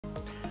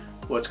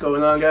What's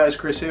going on, guys?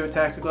 Chris here with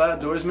Tactical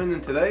Outdoorsman,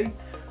 and today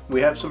we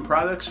have some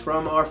products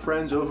from our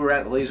friends over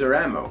at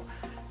LaserAmmo.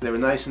 They were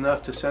nice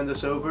enough to send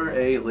us over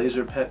a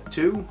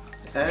LaserPET2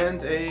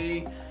 and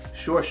a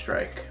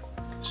Surestrike.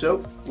 So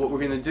what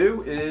we're going to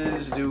do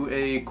is do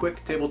a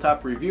quick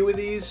tabletop review of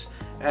these,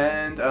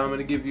 and I'm going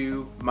to give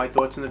you my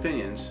thoughts and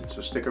opinions,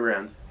 so stick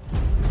around.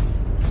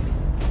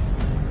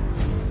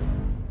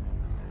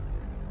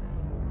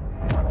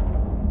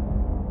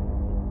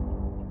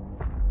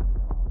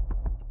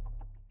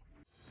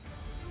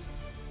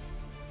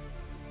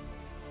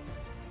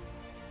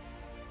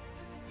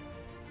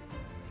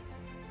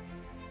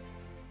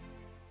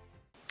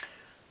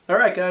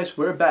 Alright guys,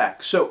 we're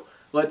back. So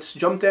let's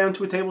jump down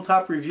to a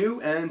tabletop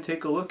review and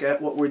take a look at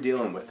what we're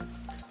dealing with.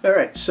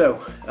 Alright,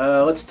 so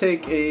let's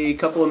take a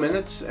couple of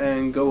minutes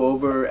and go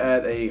over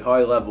at a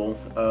high level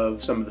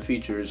of some of the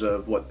features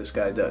of what this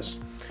guy does.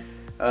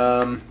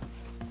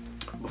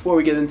 Before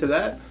we get into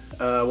that,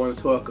 I want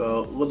to talk a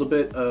little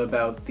bit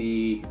about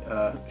the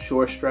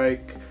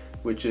Surestrike,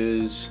 which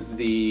is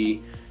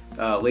the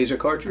laser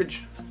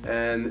cartridge.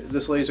 And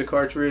this laser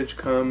cartridge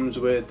comes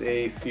with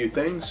a few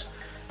things.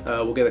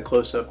 We'll get a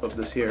close-up of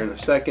this here in a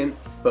second,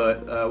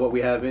 but what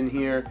we have in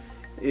here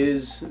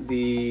is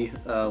the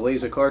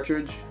laser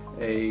cartridge,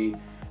 a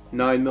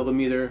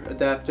 9mm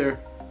adapter,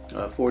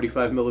 a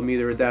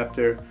 45mm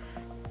adapter,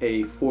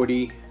 a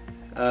 40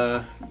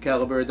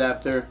 caliber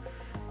adapter,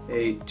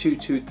 a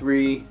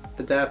 223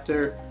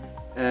 adapter,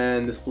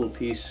 and this little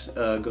piece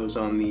goes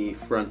on the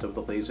front of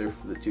the laser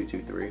for the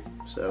 223.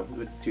 So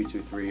with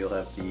 223 you'll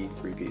have the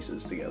three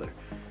pieces together.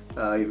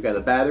 You've got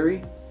a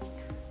battery.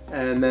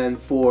 And then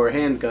for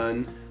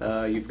handgun,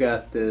 you've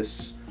got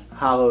this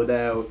hollowed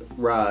out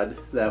rod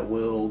that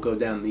will go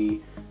down the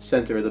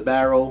center of the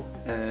barrel,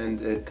 and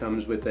it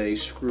comes with a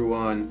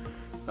screw-on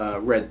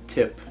red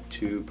tip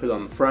to put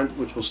on the front,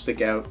 which will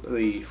stick out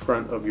the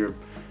front of your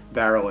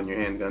barrel in your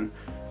handgun,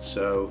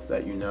 so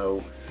that you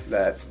know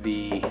that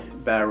the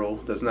barrel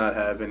does not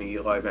have any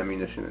live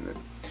ammunition in it.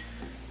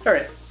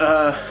 Alright,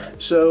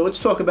 so let's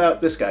talk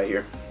about this guy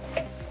here.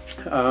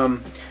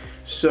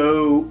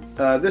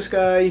 This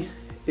guy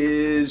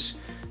is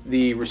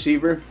the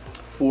receiver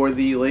for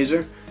the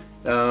laser.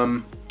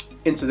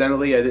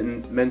 Incidentally, I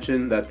didn't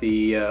mention that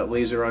the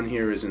laser on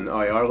here is an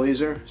IR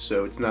laser,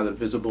 so it's not a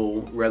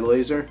visible red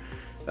laser,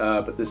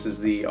 but this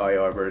is the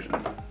IR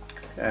version.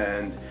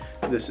 And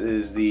this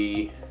is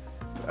the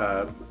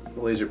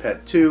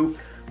LaserPET2,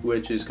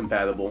 which is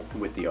compatible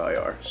with the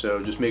IR.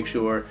 So just make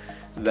sure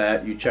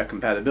that you check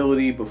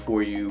compatibility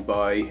before you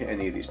buy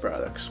any of these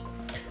products.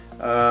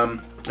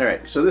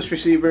 Alright, so this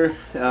receiver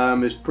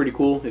is pretty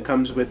cool. It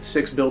comes with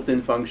 6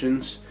 built-in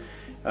functions.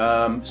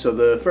 So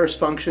the first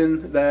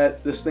function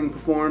that this thing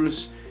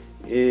performs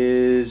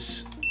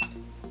is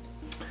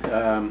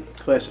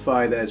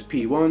classified as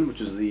P1, which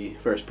is the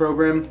first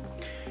program.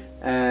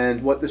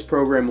 And what this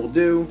program will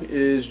do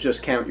is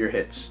just count your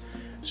hits.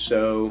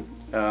 So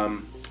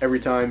every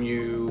time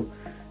you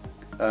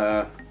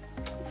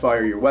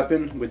fire your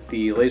weapon with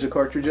the laser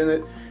cartridge in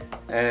it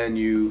and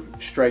you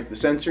strike the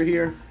sensor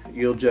here,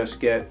 you'll just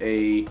get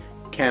a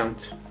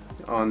count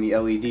on the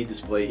LED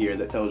display here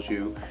that tells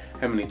you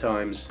how many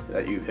times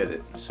that you've hit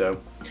it.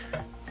 So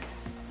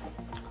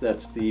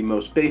that's the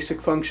most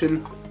basic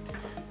function.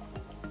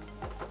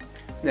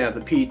 Now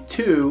the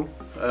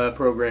P2,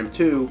 program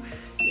 2,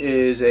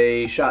 is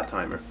a shot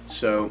timer.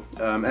 So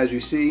as you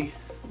see,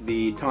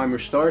 the timer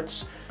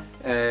starts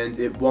and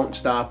it won't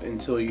stop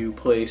until you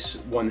place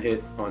one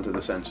hit onto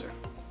the sensor.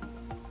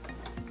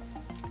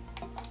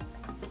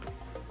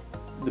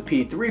 The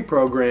P3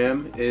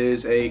 program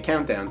is a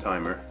countdown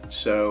timer,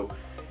 so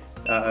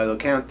it'll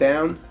count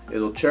down,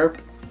 it'll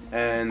chirp,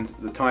 and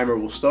the timer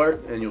will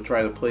start, and you'll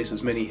try to place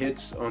as many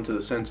hits onto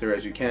the sensor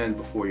as you can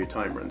before your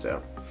time runs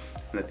out.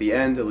 And at the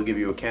end, it'll give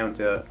you a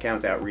count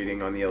out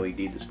reading on the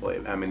LED display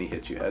of how many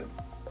hits you had.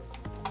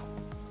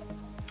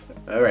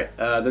 Alright,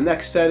 the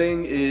next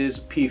setting is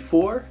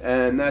P4,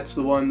 and that's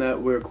the one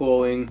that we're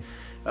calling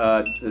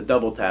the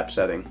double tap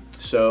setting.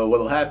 So what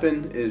will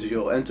happen is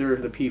you'll enter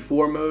the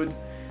P4 mode.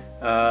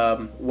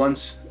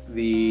 Once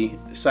the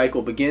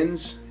cycle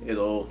begins,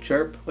 it'll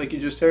chirp like you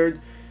just heard,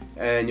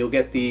 and you'll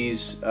get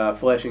these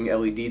flashing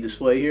LED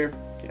display here.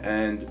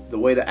 And the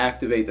way to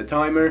activate the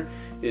timer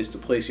is to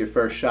place your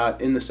first shot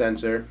in the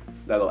sensor.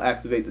 That'll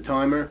activate the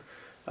timer.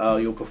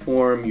 You'll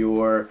perform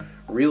your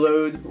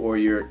reload or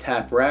your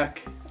tap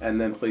rack,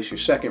 and then place your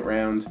second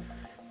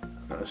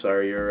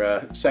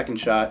second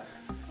shot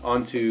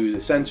onto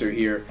the sensor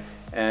here,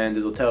 and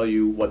it'll tell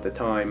you what the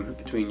time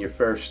between your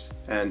first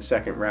and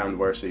second round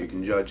were, so you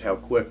can judge how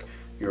quick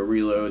your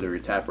reload or your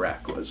tap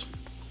rack was.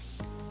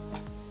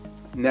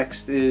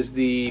 Next is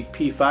the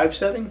P5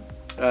 setting.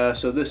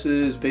 So this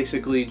is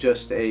basically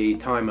just a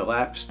time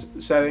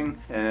elapsed setting,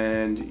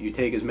 and you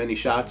take as many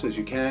shots as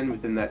you can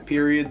within that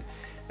period,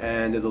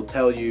 and it'll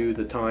tell you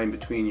the time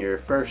between your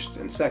first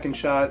and second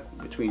shot,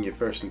 between your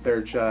first and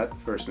third shot,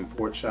 first and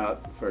fourth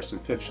shot, first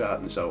and fifth shot,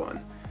 and so on.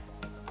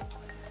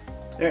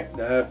 Alright,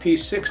 the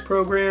P6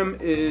 program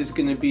is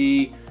going to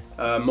be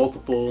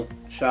multiple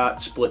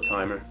shot split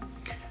timer.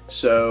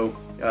 So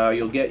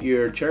you'll get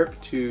your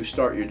chirp to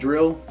start your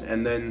drill,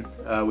 and then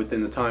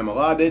within the time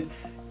allotted,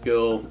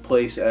 you'll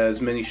place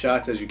as many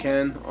shots as you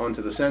can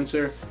onto the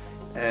sensor,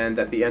 and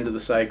at the end of the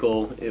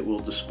cycle it will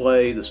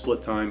display the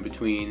split time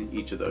between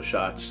each of those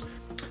shots.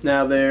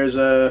 Now there's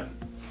a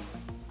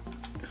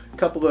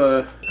couple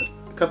of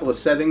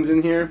settings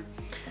in here.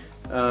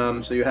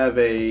 So you have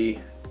a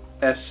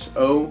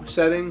SO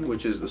setting,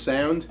 which is the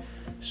sound.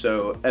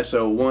 So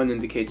SO1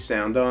 indicates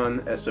sound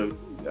on,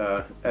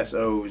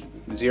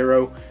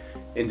 SO0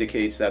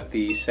 indicates that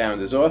the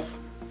sound is off.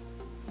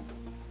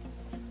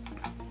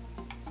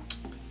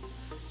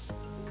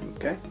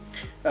 Okay.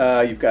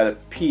 You've got a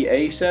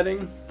PA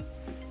setting,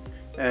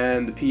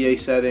 and the PA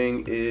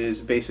setting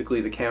is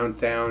basically the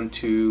countdown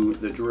to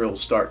the drill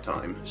start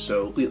time.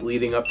 So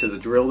leading up to the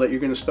drill that you're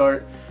going to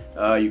start,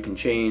 you can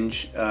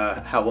change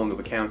how long of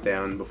a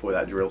countdown before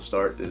that drill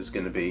start is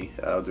going to be.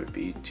 Whether it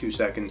be 2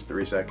 seconds,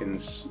 3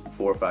 seconds,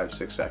 4, 5,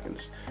 6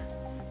 seconds.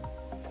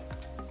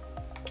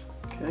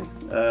 Okay.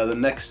 The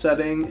next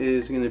setting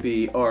is going to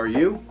be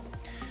RU,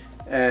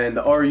 and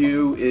the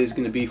RU is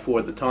going to be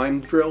for the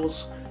timed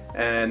drills,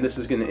 and this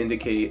is going to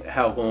indicate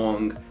how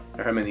long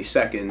or how many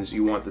seconds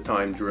you want the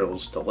timed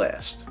drills to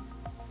last.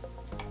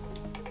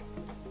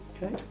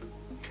 Okay.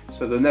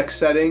 So the next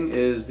setting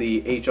is the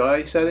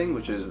HI setting,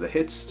 which is the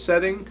hits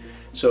setting.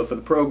 So for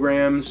the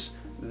programs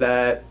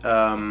that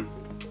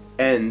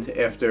end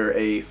after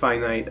a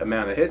finite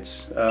amount of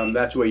hits,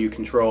 that's where you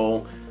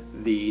control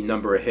the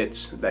number of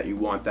hits that you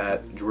want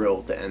that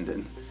drill to end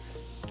in.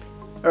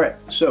 Alright,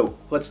 so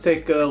let's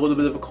take a little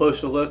bit of a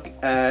closer look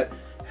at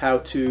how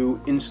to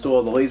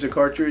install the laser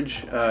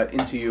cartridge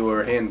into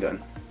your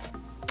handgun.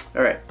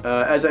 Alright,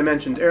 as I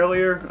mentioned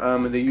earlier,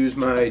 I'm going to use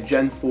my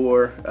Gen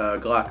 4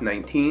 Glock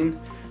 19,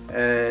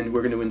 and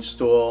we're going to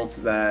install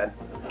that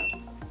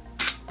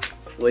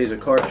laser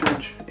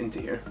cartridge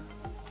into here.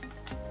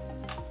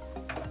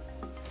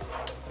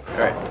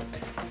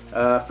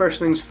 Alright, first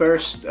things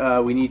first,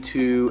 we need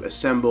to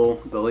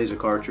assemble the laser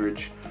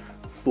cartridge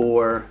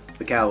for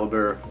the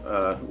caliber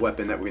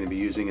weapon that we're going to be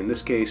using. In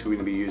this case, we're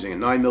going to be using a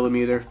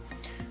 9mm.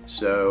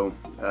 So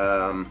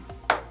I'm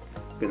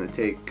going to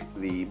take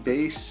the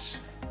base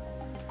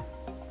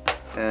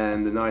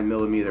and the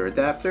 9mm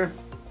adapter,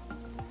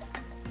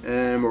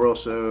 and we're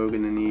also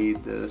going to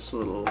need this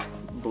little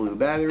blue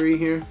battery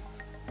here.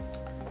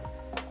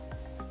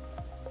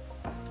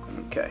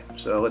 Okay,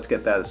 so let's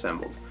get that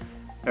assembled.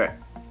 Alright,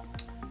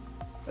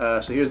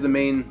 so here's the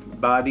main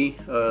body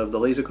of the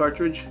laser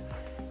cartridge,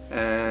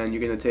 and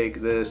you're going to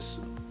take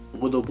this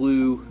little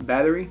blue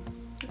battery,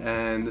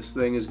 and this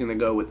thing is going to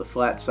go with the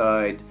flat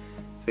side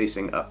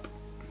facing up.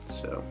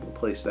 So we'll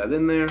place that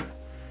in there,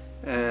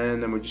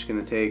 and then we're just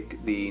going to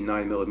take the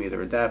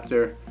 9mm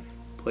adapter,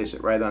 place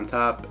it right on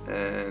top,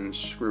 and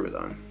screw it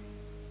on.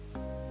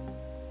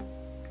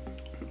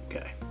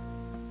 Okay.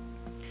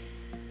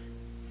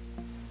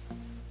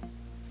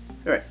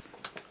 Alright,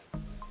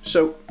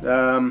 so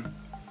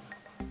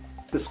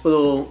this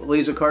little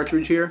laser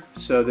cartridge here,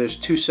 so there's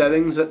 2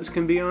 settings that this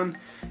can be on.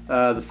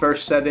 The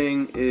first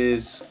setting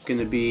is going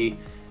to be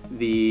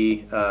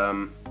the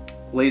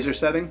laser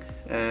setting,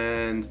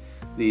 and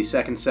the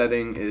second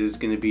setting is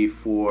going to be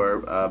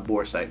for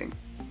bore sighting.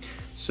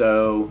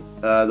 So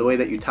the way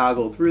that you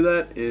toggle through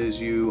that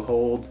is you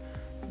hold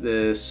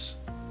this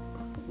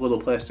little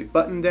plastic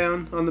button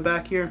down on the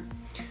back here,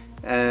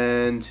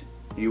 and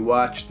you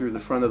watch through the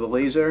front of the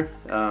laser.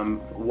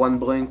 1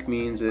 blink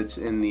means it's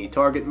in the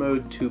target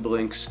mode, 2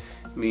 blinks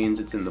means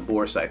it's in the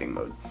bore sighting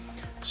mode.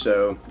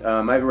 So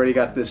I've already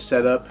got this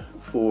set up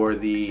for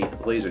the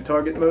laser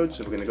target mode,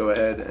 so we're going to go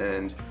ahead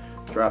and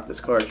drop this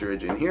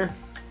cartridge in here.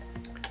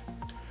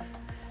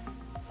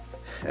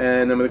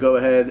 And I'm going to go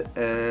ahead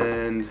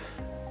and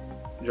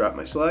drop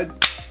my slide.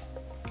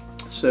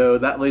 So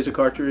that laser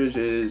cartridge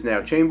is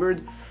now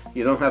chambered.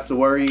 You don't have to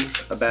worry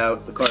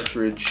about the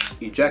cartridge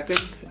ejecting.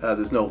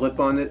 There's no lip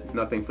on it,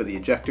 nothing for the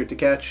ejector to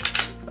catch.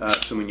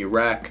 So when you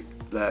rack,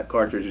 that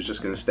cartridge is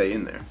just going to stay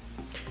in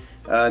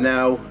there.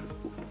 Now,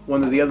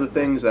 one of the other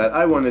things that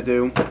I want to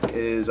do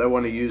is I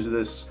want to use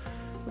this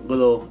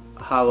little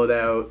hollowed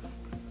out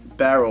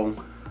barrel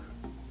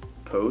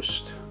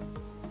post,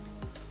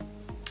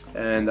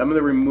 and I'm going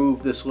to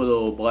remove this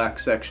little black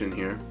section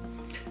here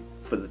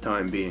for the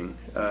time being.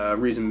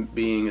 Reason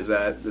being is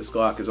that this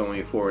Glock is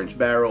only a 4-inch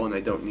barrel and I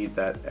don't need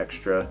that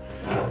extra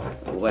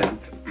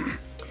length.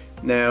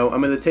 Now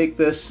I'm going to take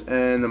this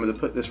and I'm going to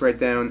put this right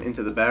down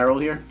into the barrel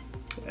here,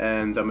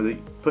 and I'm going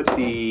to put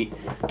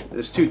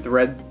there's two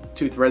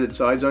threaded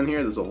sides on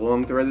here. There's a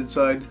long threaded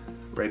side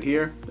right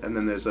here, and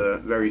then there's a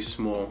very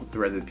small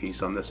threaded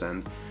piece on this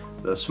end.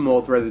 The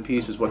small threaded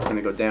piece is what's going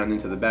to go down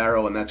into the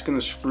barrel, and that's going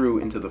to screw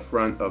into the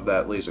front of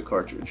that laser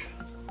cartridge.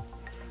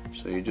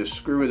 So you just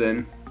screw it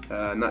in,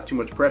 not too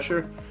much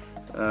pressure,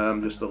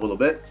 just a little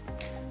bit.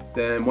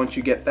 Then once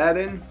you get that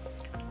in,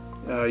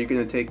 you're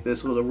going to take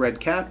this little red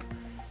cap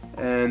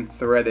and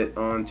thread it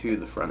onto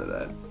the front of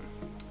that.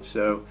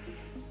 So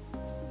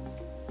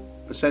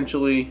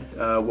essentially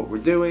what we're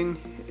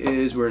doing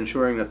is we're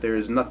ensuring that there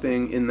is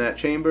nothing in that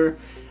chamber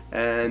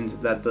and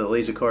that the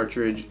laser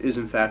cartridge is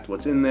in fact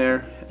what's in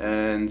there,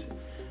 and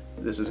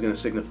this is going to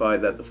signify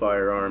that the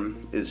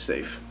firearm is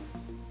safe.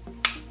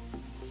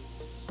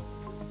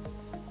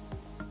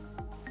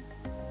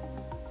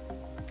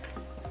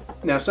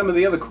 Now, some of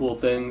the other cool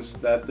things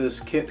that this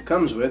kit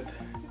comes with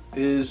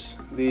is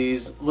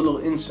these little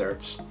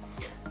inserts.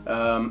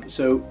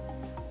 So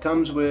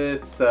comes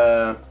with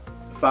 5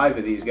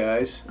 of these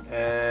guys,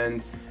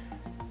 and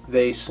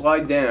they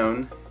slide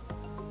down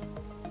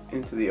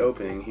into the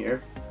opening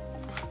here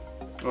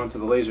onto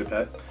the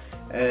LaserPET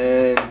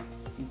and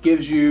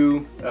gives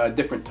you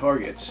different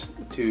targets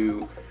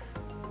to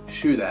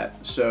shoot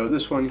at. So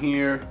this one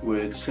here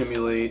would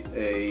simulate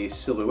a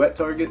silhouette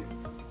target.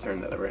 Turn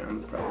that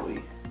around,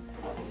 probably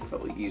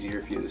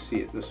easier for you to see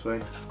it this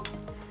way.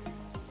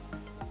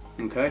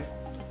 Okay.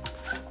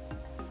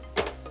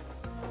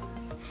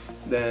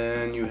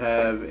 Then you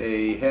have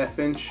a 1/2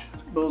 inch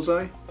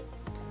bullseye.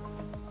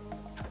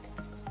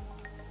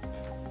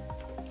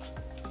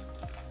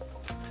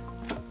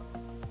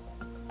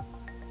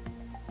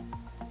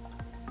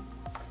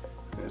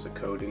 There's a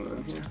coating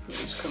on here that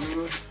it's coming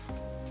with.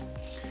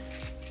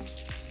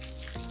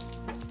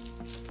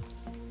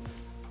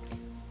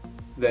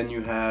 Then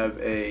you have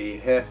a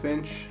 1/2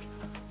 inch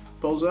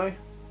bullseye,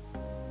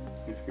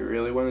 if you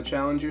really want to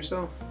challenge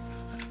yourself.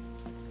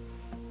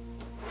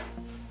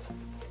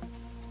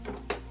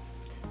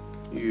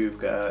 You've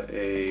got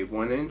a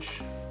 1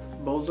 inch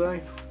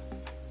bullseye.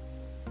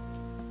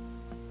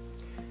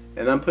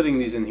 And I'm putting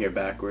these in here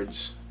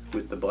backwards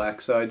with the black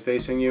side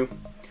facing you,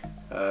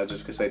 just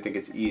because I think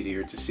it's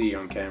easier to see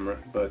on camera,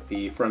 but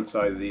the front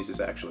side of these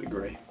is actually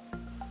gray.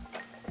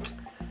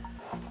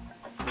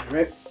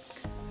 Alright.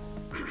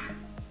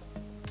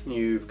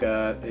 You've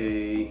got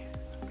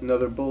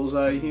another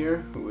bullseye here,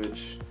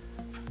 which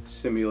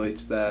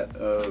simulates that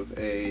of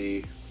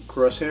a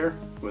crosshair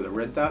with a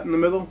red dot in the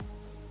middle.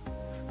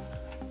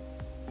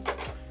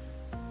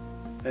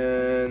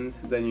 And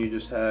then you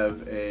just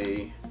have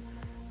a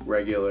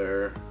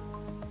regular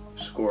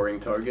scoring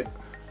target.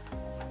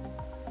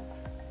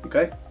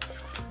 Okay,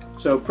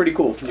 so pretty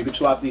cool. You can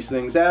swap these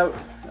things out.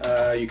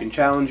 You can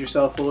challenge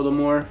yourself a little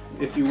more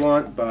if you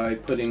want by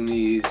putting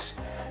these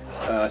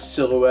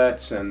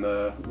silhouettes and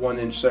the 1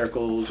 inch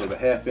circles or the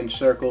 1/2 inch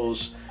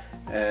circles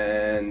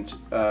and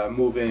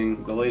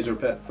moving the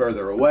LaserPET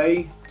further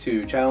away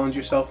to challenge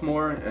yourself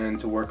more and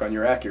to work on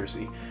your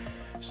accuracy.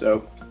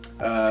 So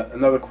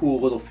another cool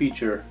little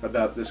feature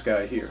about this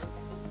guy here.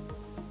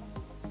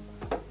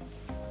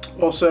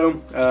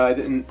 Also, I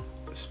didn't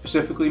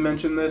specifically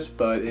mention this,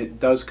 but it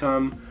does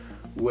come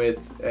with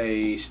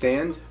a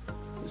stand.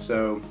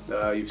 So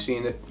you've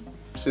seen it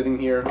sitting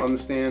here on the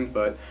stand,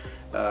 but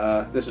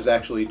this is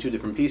actually 2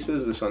 different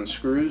pieces. This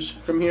unscrews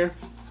from here,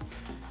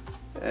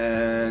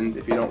 and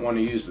if you don't want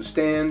to use the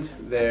stand,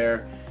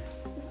 there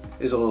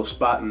is a little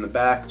spot in the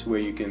back to where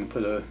you can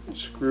put a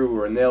screw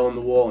or a nail in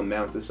the wall and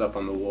mount this up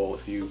on the wall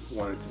if you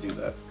wanted to do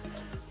that.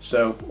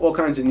 So all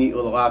kinds of neat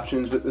little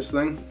options with this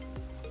thing.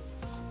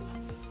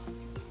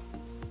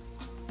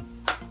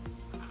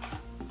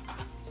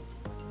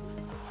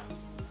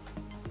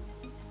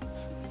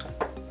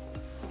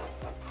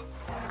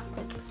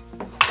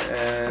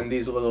 And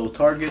these little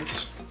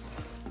targets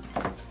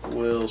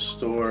will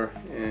store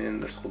in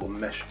this little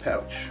mesh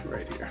pouch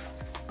right here.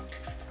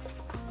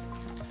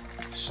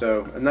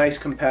 So a nice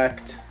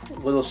compact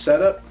little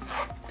setup.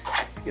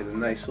 Get a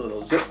nice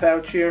little zip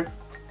pouch here.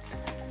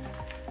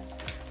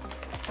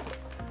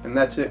 And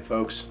that's it,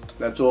 folks.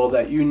 That's all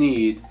that you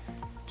need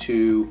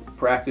to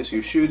practice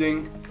your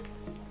shooting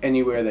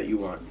anywhere that you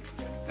want.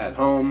 At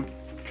home,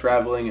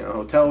 traveling in a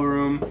hotel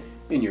room,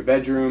 in your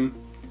bedroom,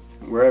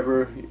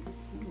 wherever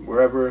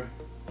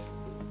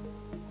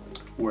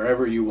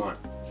you want.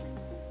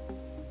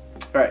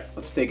 Alright,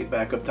 let's take it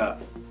back up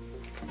top.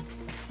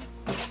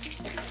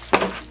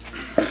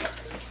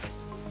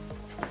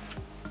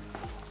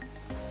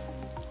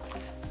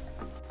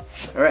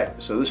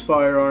 Alright, so this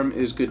firearm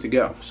is good to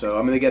go. So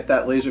I'm going to get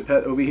that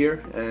LaserPET over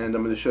here and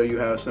I'm going to show you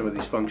how some of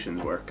these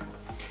functions work.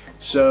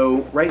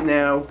 So right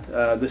now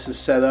this is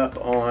set up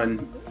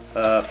on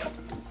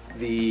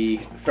the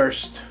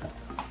first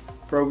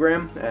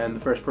program, and the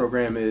first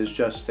program is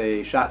just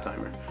a shot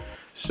timer.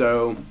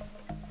 So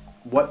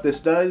what this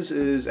does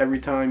is every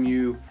time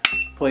you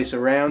place a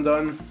round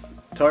on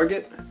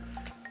target,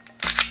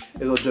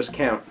 it'll just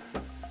count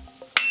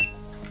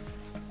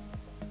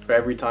for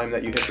every time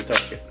that you hit the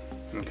target.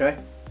 Okay?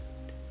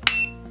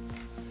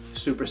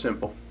 Super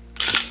simple.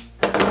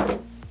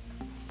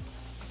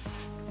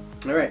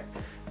 Alright,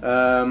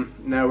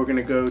 now we're going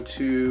to go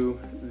to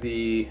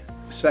the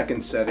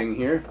second setting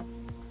here.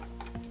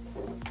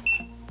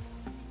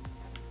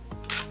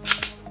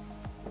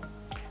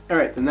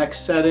 Alright, the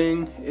next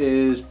setting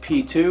is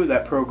P2.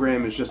 That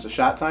program is just a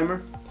shot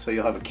timer. So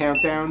you'll have a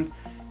countdown,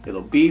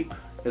 it'll beep,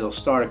 it'll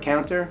start a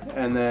counter,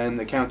 and then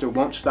the counter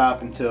won't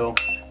stop until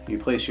you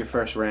place your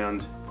first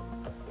round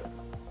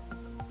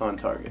on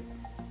target.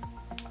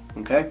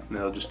 Okay, and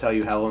it'll just tell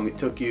you how long it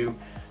took you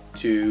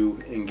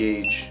to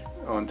engage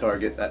on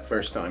target that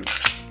first time.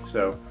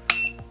 So,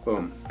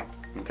 boom.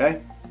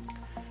 Okay?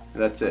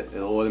 That's it.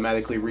 It'll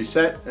automatically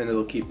reset and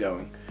it'll keep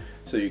going.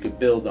 So you could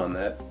build on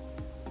that.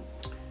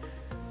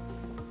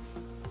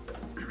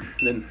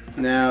 Then,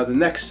 now the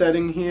next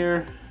setting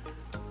here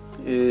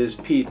is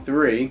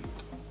P3,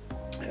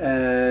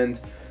 and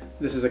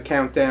this is a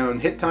countdown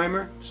hit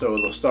timer. So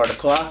it'll start a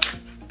clock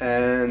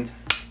and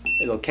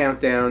it'll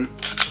count down,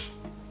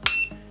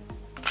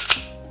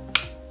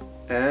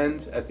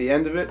 and at the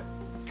end of it,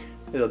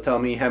 it'll tell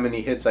me how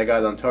many hits I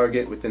got on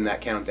target within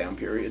that countdown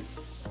period.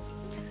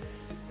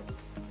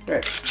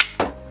 Okay.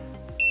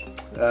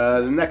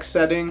 The next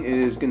setting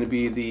is going to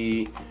be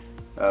the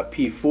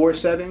P4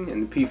 setting,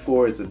 and the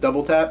P4 is the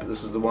double tap.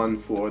 This is the one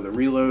for the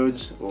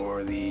reloads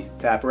or the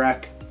tap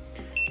rack.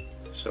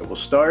 So we'll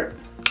start,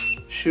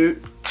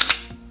 shoot,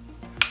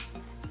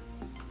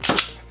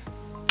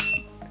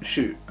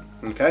 shoot.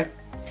 Okay?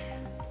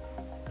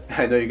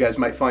 I know you guys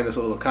might find this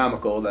a little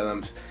comical that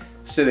I'm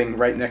sitting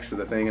right next to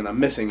the thing and I'm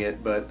missing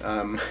it, but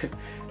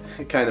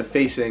kind of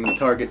facing the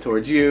target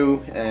towards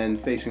you and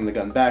facing the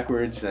gun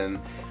backwards, and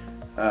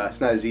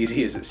it's not as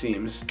easy as it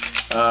seems.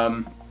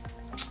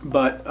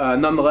 But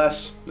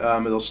nonetheless,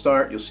 it'll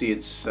start. You'll see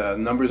its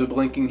numbers are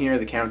blinking here.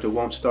 The counter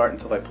won't start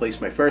until I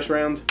place my first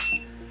round.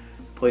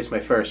 Place my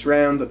first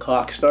round, the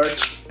clock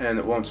starts, and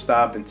it won't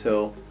stop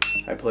until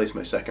I place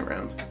my second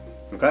round.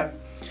 Okay?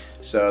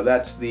 So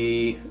that's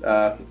the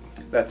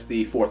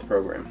fourth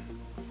program.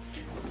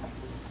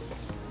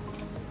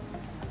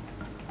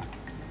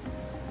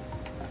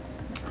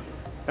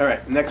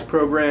 Alright, next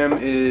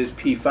program is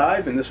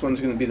P5, and this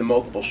one's going to be the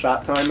multiple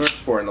shot timer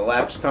for an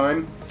elapsed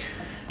time.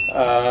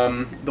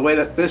 The way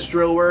that this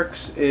drill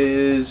works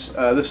is,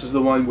 this is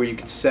the one where you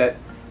can set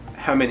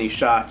how many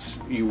shots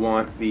you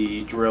want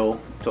the drill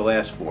to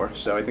last for.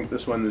 So I think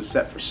this one is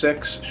set for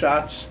 6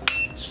 shots.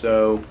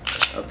 So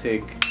I'll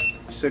take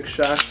 6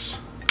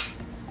 shots.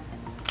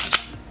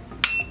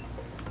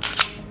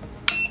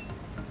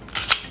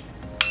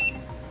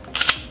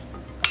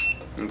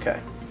 Okay.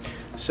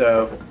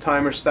 So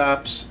timer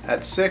stops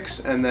at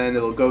 6, and then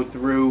it'll go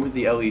through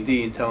the LED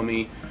and tell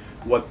me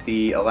what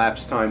the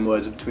elapsed time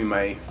was between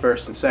my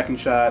first and second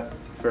shot,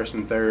 first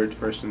and third,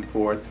 first and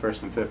fourth,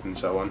 first and fifth, and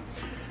so on.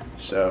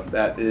 So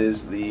that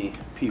is the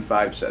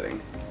P5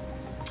 setting.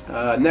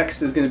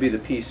 Next is going to be the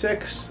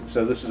P6.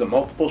 So this is a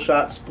multiple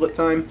shot split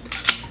time.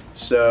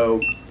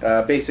 So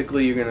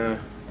basically you're going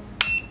to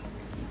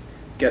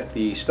get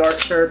the start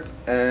chirp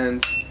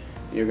and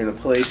you're going to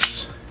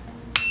place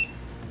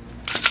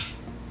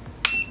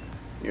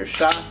your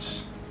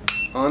shots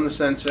on the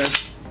sensor,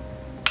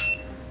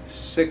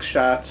 6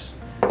 shots,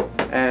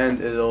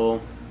 and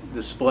it'll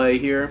display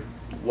here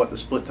what the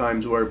split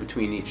times were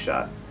between each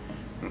shot.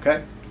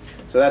 Okay?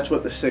 So that's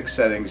what the 6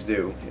 settings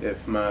do.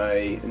 If my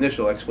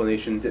initial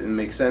explanation didn't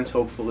make sense,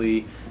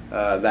 hopefully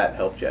that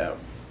helped you out.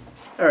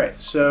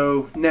 Alright,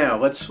 so now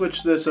let's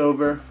switch this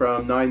over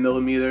from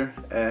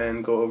 9mm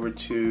and go over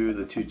to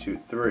the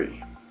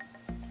 223.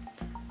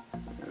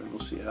 And we'll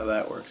see how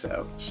that works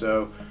out.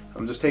 So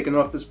I'm just taking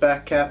off this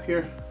back cap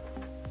here,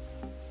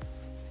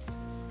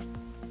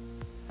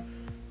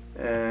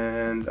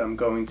 and I'm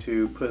going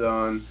to put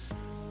on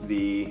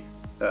the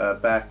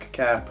back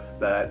cap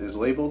that is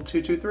labeled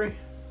 223.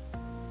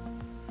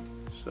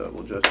 So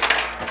we'll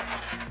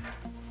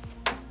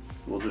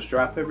just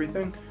drop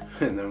everything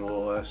and then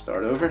we'll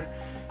start over.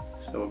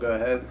 So we'll go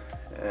ahead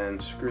and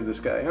screw this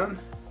guy on.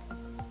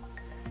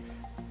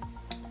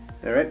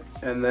 Alright,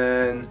 and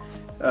then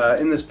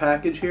in this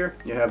package here,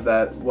 you have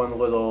that one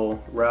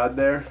little rod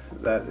there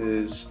that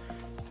is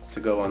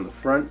to go on the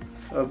front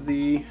of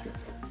the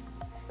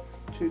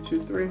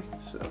 223.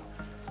 So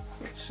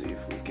let's see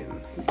if we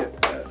can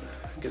get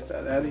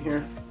that out of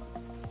here.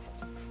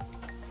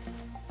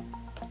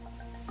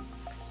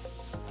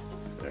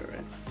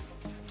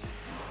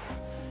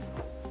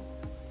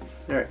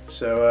 Alright,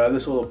 so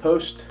this little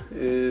post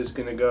is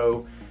going to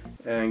go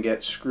and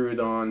get screwed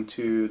on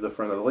to the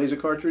front of the laser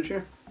cartridge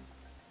here.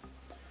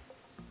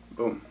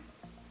 Boom.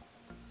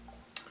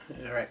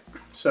 Alright,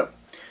 so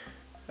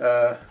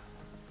we're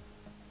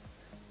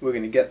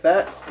going to get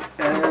that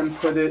and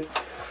put it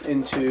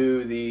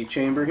into the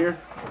chamber here.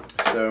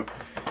 So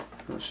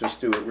let's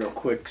just do a real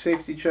quick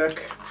safety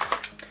check.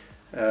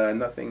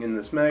 Nothing in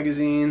this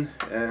magazine,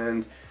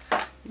 and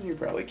you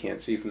probably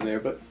can't see from there,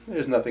 but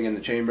there's nothing in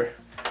the chamber.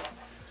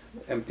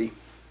 Empty.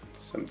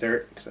 Some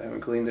dirt because I haven't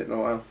cleaned it in a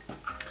while.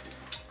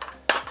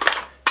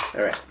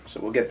 Alright, so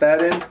we'll get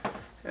that in,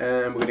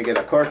 and we're going to get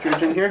a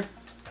cartridge in here,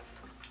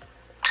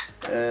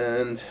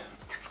 and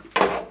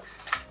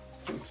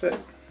that's it.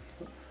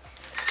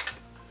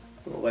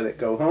 We'll let it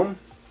go home,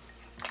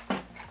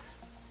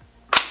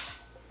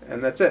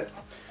 and that's it.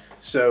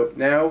 So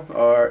now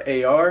our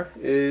AR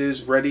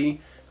is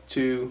ready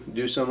to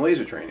do some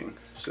laser training.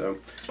 So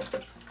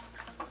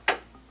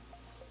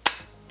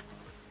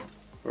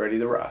ready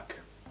to rock.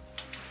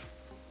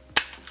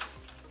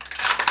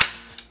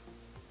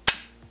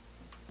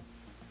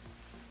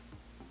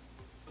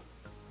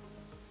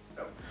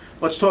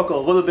 Let's talk a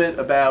little bit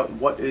about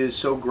what is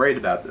so great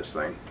about this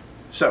thing.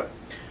 So,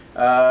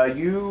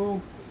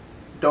 you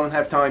don't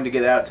have time to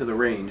get out to the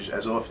range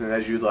as often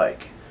as you'd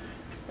like,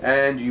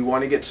 and you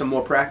want to get some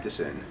more practice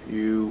in.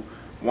 You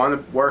want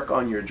to work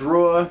on your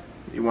draw,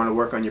 you want to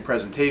work on your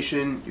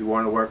presentation, you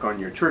want to work on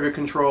your trigger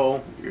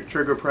control, your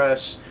trigger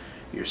press,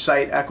 your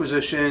sight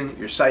acquisition,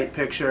 your sight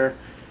picture.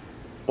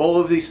 All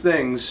of these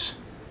things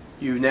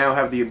you now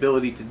have the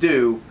ability to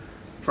do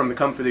from the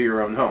comfort of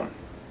your own home,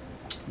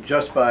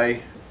 just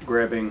by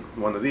grabbing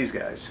one of these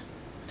guys.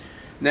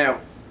 Now,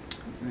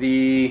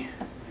 the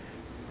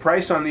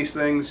price on these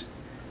things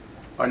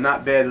are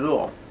not bad at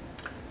all.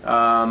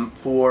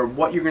 For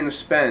what you're going to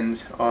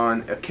spend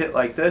on a kit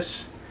like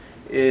this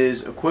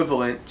is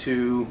equivalent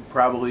to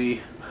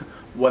probably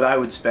what I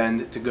would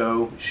spend to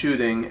go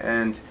shooting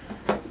and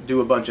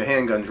do a bunch of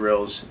handgun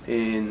drills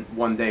in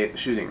one day at the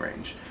shooting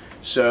range.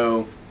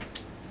 So,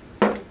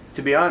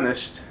 to be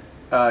honest,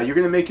 you're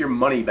going to make your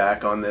money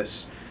back on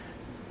this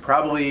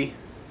probably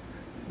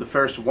the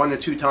first 1 or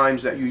 2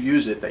 times that you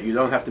use it, that you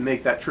don't have to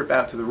make that trip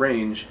out to the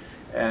range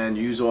and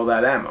use all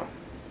that ammo.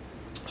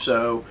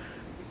 So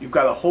you've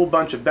got a whole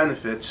bunch of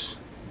benefits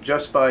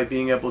just by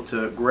being able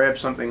to grab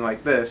something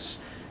like this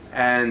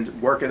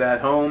and work it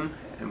at home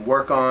and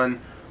work on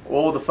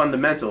all the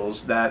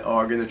fundamentals that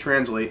are going to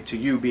translate to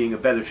you being a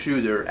better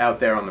shooter out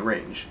there on the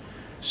range.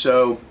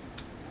 So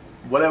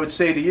what I would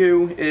say to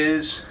you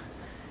is,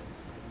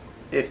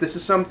 if this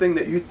is something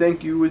that you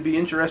think you would be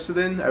interested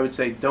in, I would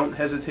say don't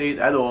hesitate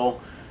at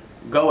all.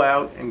 Go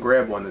out and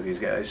grab one of these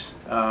guys.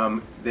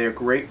 They're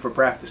great for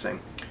practicing.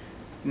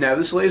 Now,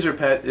 this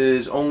LaserPET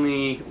is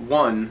only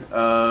one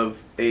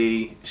of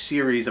a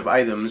series of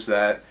items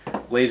that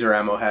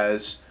LaserAmmo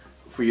has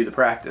for you to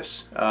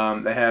practice.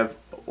 They have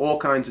all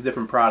kinds of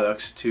different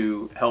products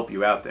to help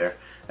you out there,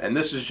 and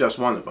this is just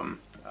one of them.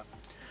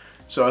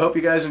 So I hope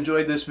you guys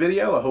enjoyed this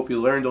video. I hope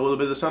you learned a little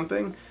bit of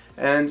something,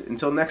 and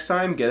until next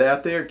time, get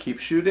out there, keep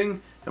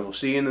shooting, and we'll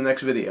see you in the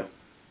next video.